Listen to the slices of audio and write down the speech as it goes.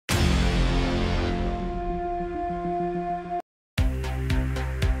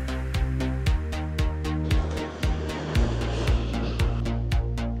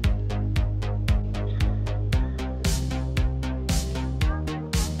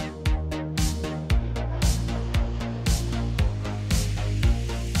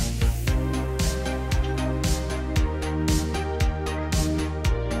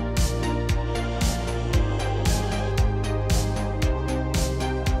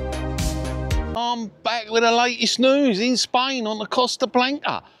I'm back with the latest news in Spain on the Costa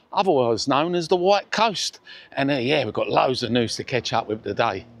Blanca, otherwise known as the White Coast. And yeah, we've got loads of news to catch up with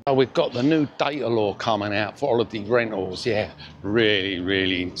today. We've got the new data law coming out for holiday rentals. Yeah,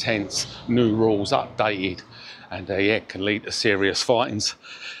 really intense. New rules updated, and yeah, can lead to serious fines.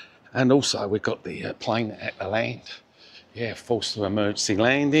 And also we've got the plane at the land. Yeah, forced to emergency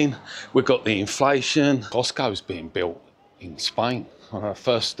landing. We've got the inflation. Costco's being built in Spain. Our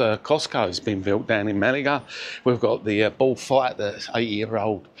first Costco has been built down in Malaga. We've got the bullfight, the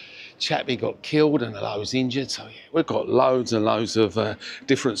 80-year-old chappie got killed and loads injured. So yeah, we've got loads and loads of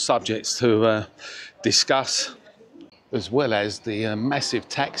different subjects to discuss, as well as the massive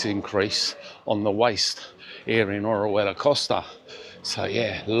tax increase on the waste here in Torrevieja, Costa. So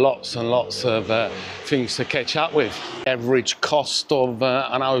yeah, lots and lots of things to catch up with. Average cost of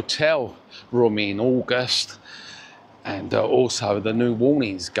an hotel room in August. And also the new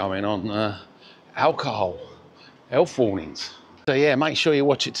warnings going on, alcohol, health warnings. So yeah, make sure you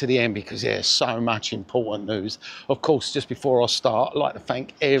watch it to the end because yeah, so much important news. Of course, just before I start, I'd like to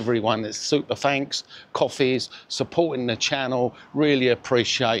thank everyone that's super thanks, coffees, supporting the channel. Really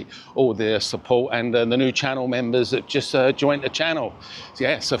appreciate all their support, and the new channel members that just joined the channel. So,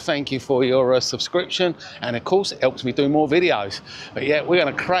 yeah, so thank you for your subscription, and of course it helps me do more videos. But yeah, we're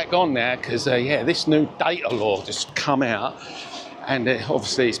going to crack on now because yeah, this new data law just come out. And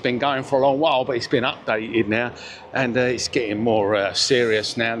obviously it's been going for a long while, but it's been updated now, and it's getting more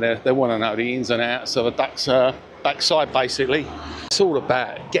serious now. They want to know the ins and outs of a duck's backside, basically. It's all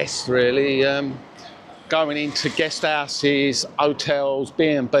about guests, really, going into guest houses, hotels,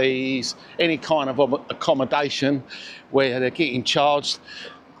 B&Bs, any kind of accommodation where they're getting charged.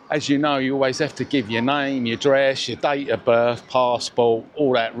 As you know, you always have to give your name, your address, your date of birth, passport,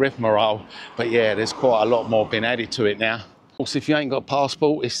 all that rigmarole. But yeah, there's quite a lot more been added to it now. Also, if you ain't got a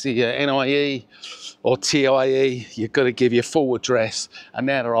passport, it's the NIE or TIE. You've got to give your full address, and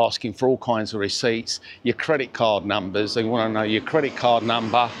now they're asking for all kinds of receipts, your credit card numbers. They want to know your credit card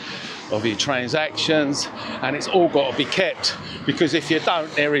number of your transactions, and it's all got to be kept, because if you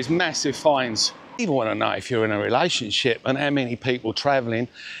don't, there is massive fines. You want to know if you're in a relationship and how many people travelling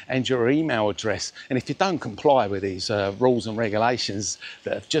and your email address. And if you don't comply with these rules and regulations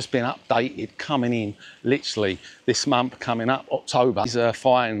that have just been updated, coming in literally this month, coming up October, these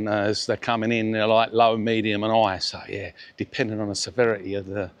fines as they're coming in, they're like low, medium and high. So yeah, depending on the severity of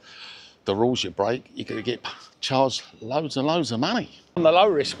the rules you break, you're going to get charged loads and loads of money. On the low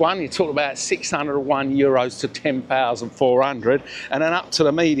risk one, you talk about €601 to 10,400, and then up to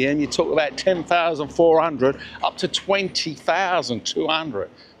the medium, you talk about 10,400 up to 20,200.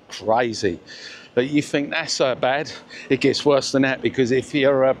 Crazy. But you think that's so bad? It gets worse than that, because if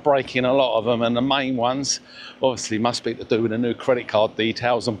you're breaking a lot of them, and the main ones obviously must be to do with the new credit card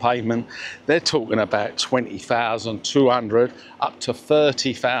details and payment, they're talking about 20,200 up to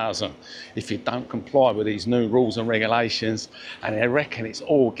 30,000 if you don't comply with these new rules and regulations. And they reckon it's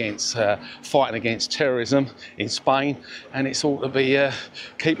all against fighting against terrorism in Spain, and it's all to be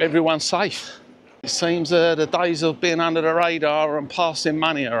keep everyone safe. It seems the days of being under the radar and passing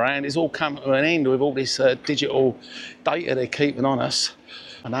money around is all coming to an end with all this digital data they're keeping on us.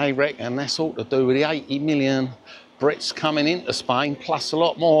 And they reckon that's all to do with the 80 million Brits coming into Spain, plus a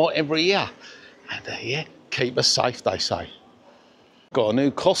lot more every year. And yeah, keep us safe, they say. Got a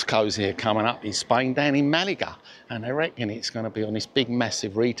new Costco's here coming up in Spain, down in Malaga, and they reckon it's going to be on this big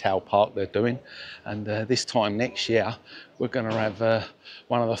massive retail park they're doing. And this time next year, we're going to have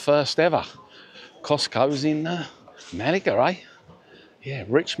one of the first ever Costco's in Malaga, eh? Yeah,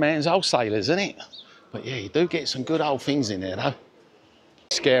 rich man's wholesalers, isn't it? But yeah, you do get some good old things in there, though.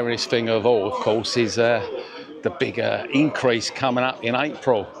 Scariest thing of all, of course, is the bigger increase coming up in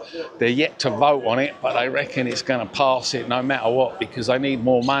April. They're yet to vote on it, but they reckon it's going to pass it no matter what, because they need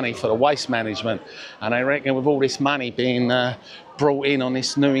more money for the waste management. And they reckon with all this money being brought in on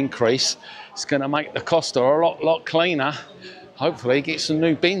this new increase, it's going to make the Costa a lot cleaner. Hopefully get some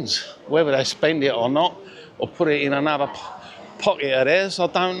new bins, whether they spend it or not, or put it in another pocket of theirs, I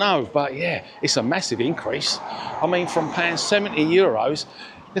don't know. But yeah, it's a massive increase. I mean, from paying €70,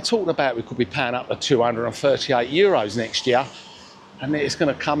 they're talking about we could be paying up to €238 next year, and it's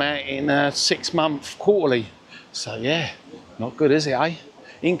going to come out in 6-month quarterly. So yeah, not good, is it, eh?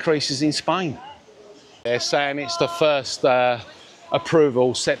 Increases in Spain. They're saying it's the first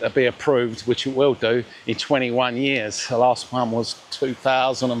approval set to be approved, which it will do, in 21 years. The last one was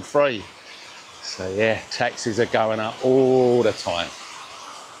 2003. So yeah, taxes are going up all the time.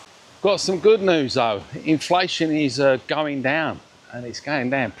 Got some good news though. Inflation is going down, and it's going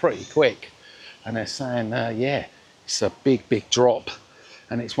down pretty quick. And they're saying, yeah, it's a big drop.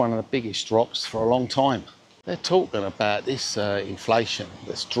 and it's one of the biggest drops for a long time. They're talking about this inflation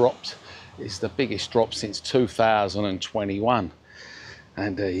that's dropped. It's the biggest drop since 2021.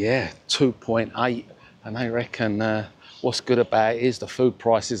 And yeah, 2.8. And they reckon what's good about it is the food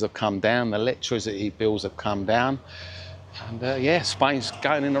prices have come down, the electricity bills have come down. And yeah, Spain's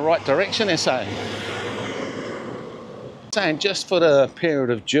going in the right direction, they're saying. Saying just for the period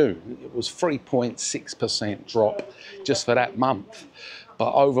of June, it was 3.6% drop just for that month.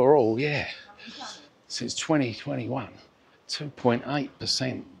 But overall, yeah, since 2021,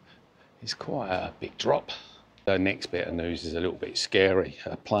 2.8% is quite a big drop. The next bit of news is a little bit scary.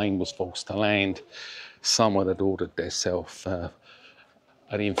 A plane was forced to land. Someone had ordered themselves an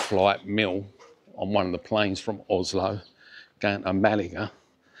in-flight meal on one of the planes from Oslo going to Malaga.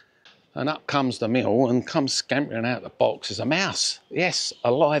 And up comes the meal and comes scampering out the box as a mouse. Yes,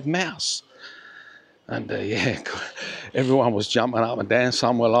 a live mouse. And yeah, everyone was jumping up and down,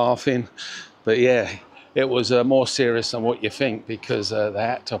 some were laughing. But yeah, it was more serious than what you think, because they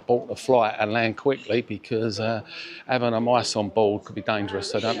had to abort the flight and land quickly, because having a mice on board could be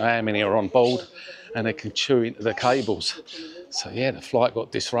dangerous. I don't know how many are on board, and they can chew into the cables. So yeah, the flight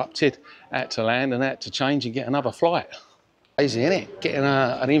got disrupted, had to land and had to change and get another flight. Crazy, isn't it? Getting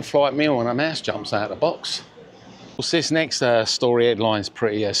an in-flight meal and a mouse jumps out of the box. Well, this next story headline's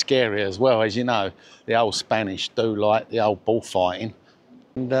pretty scary as well. As you know, the old Spanish do like the old bullfighting.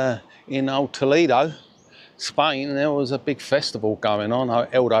 And in old Toledo, Spain, there was a big festival going on,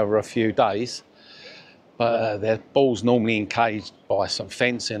 held over a few days. But their bulls normally encaged by some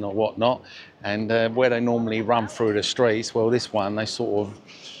fencing or whatnot. And where they normally run through the streets, well, this one, they sort of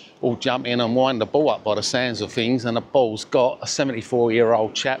all jump in and wind the bull up by the sounds of things, and the bull's got a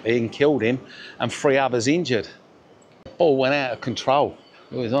 74-year-old chap in, killed him, and 3 others injured. The bull went out of control.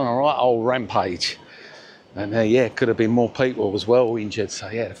 It was on a right old rampage. And yeah, could have been more people as well injured. So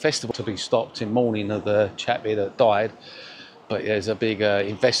yeah, the festival to be stopped in mourning of the chap here that died. But there's a big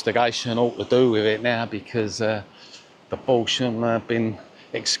investigation all to do with it now, because the bull shouldn't have been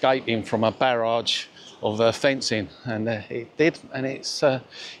escaping from a barrage of fencing, and it did, and it's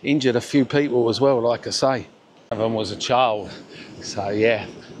injured a few people as well, like I say. One of them was a child, so yeah,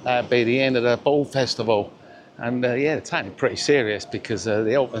 that'd be the end of the bull festival. And yeah, they're taking it pretty serious, because the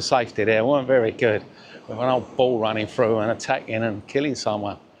health and safety there weren't very good, with an old bull running through and attacking and killing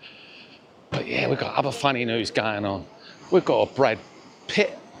someone. But yeah, we've got other funny news going on. We've got a Brad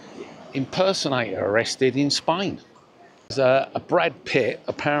Pitt impersonator arrested in Spain. There's a Brad Pitt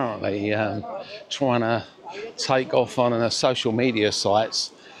apparently trying to take off on the social media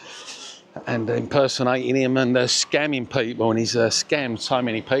sites and impersonating him and scamming people, and he's scammed so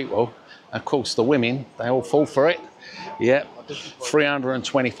many people. Of course, the women, they all fall for it. Yep,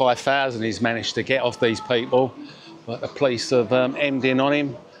 325,000 he's managed to get off these people, but the police have hemmed in on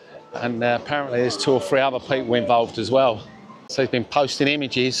him, and apparently there's 2 or 3 other people involved as well. So he's been posting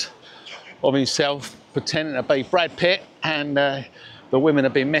images of himself pretending to be Brad Pitt, and the women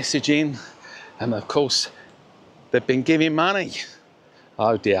have been messaging, and of course they've been giving money.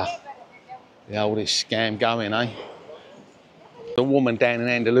 Oh dear, the oldest scam going, eh? The woman down in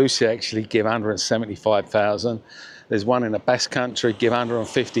Andalusia actually give 175,000. There's one in the Basque Country give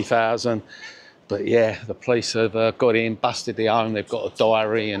 150,000. But yeah, the police have got in, busted the home. They've got a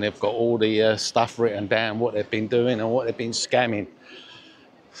diary and they've got all the stuff written down, what they've been doing and what they've been scamming.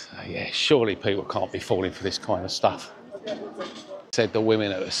 So yeah, surely people can't be falling for this kind of stuff. Said the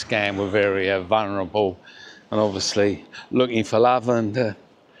women that were scammed were very vulnerable and obviously looking for love, and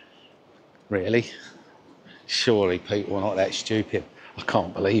really, surely people are not that stupid. I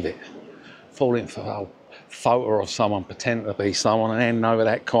can't believe it. Falling for a photo of someone, pretending to be someone, and handing over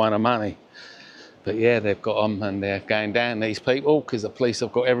that kind of money. But yeah, they've got them and they're going down, these people, because the police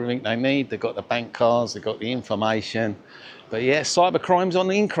have got everything they need. They've got the bank cards, they've got the information. But yeah, cybercrime's on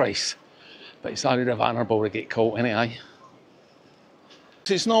the increase. But it's only the vulnerable to get caught anyway.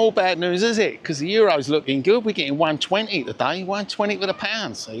 It's not all bad news, is it? Because the euro's looking good. We're getting 120 today, 120 with a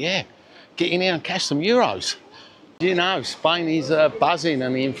pound. So yeah, get in here and cash some euros. You know, Spain is buzzing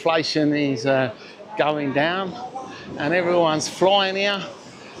and the inflation is going down and everyone's flying here.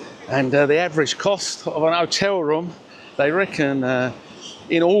 And the average cost of an hotel room, they reckon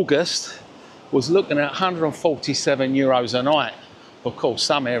in August, was looking at 147 euros a night. Of course,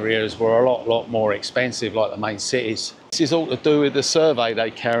 some areas were a lot more expensive, like the main cities. This is all to do with the survey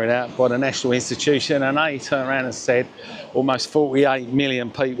they carried out by the National Institution, and they turned around and said almost 48 million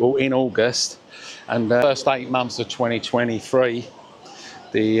people in August, and the first 8 months of 2023,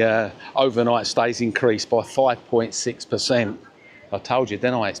 the overnight stays increased by 5.6%. I told you,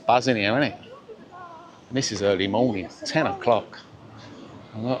 didn't I? It's buzzing here, isn't it? And this is early morning, 10 o'clock.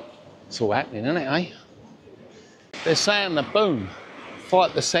 And look, it's all happening, isn't it, eh? They're saying the boom,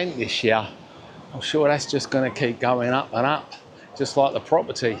 5% this year. I'm sure that's just going to keep going up and up, just like the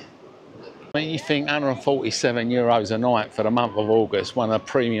property. I mean, you think €147 a night for the month of August, one of the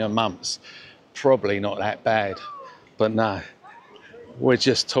premium months, probably not that bad. But no, we're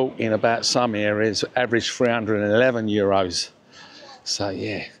just talking about some areas, average €311. So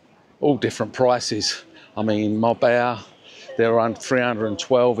yeah, all different prices. I mean, Marbella, they're around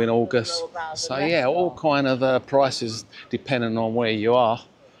 312 in August. So yeah, all kind of prices depending on where you are.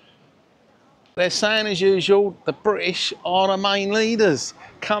 They're saying as usual, the British are the main leaders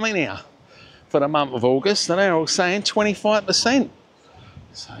coming here for the month of August, and they're all saying 25%.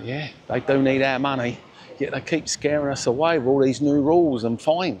 So yeah, they do need our money, yet they keep scaring us away with all these new rules and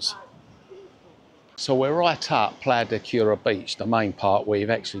fines. So we're right up Playa de Cura beach, the main part where you've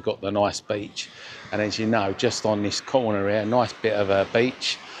actually got the nice beach. And as you know, just on this corner here, nice bit of a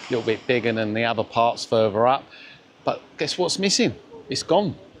beach, a little bit bigger than the other parts further up. But guess what's missing? It's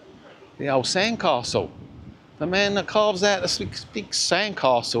gone. The old sandcastle. The man that carves out this big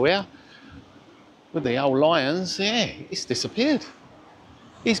sandcastle here with the old lions, yeah, it's disappeared.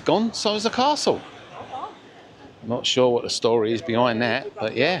 He's gone, so is the castle. I'm not sure what the story is behind that,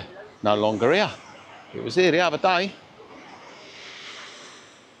 but yeah, no longer here. It was here the other day.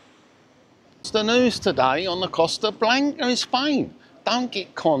 It's the news today on the Costa Blanca in Spain. Don't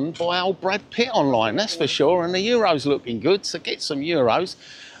get conned by old Brad Pitt online, that's for sure, and the Euro's looking good, so get some Euros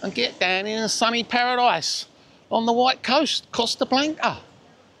and get down in a sunny paradise on the White Coast, Costa Blanca.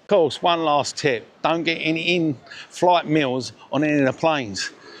 Of course, one last tip, don't get any in-flight meals on any of the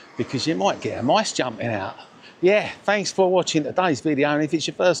planes because you might get a mice jumping out. Yeah, thanks for watching today's video, and if it's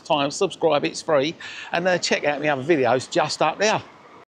your first time, subscribe, it's free, and check out my other videos just up there.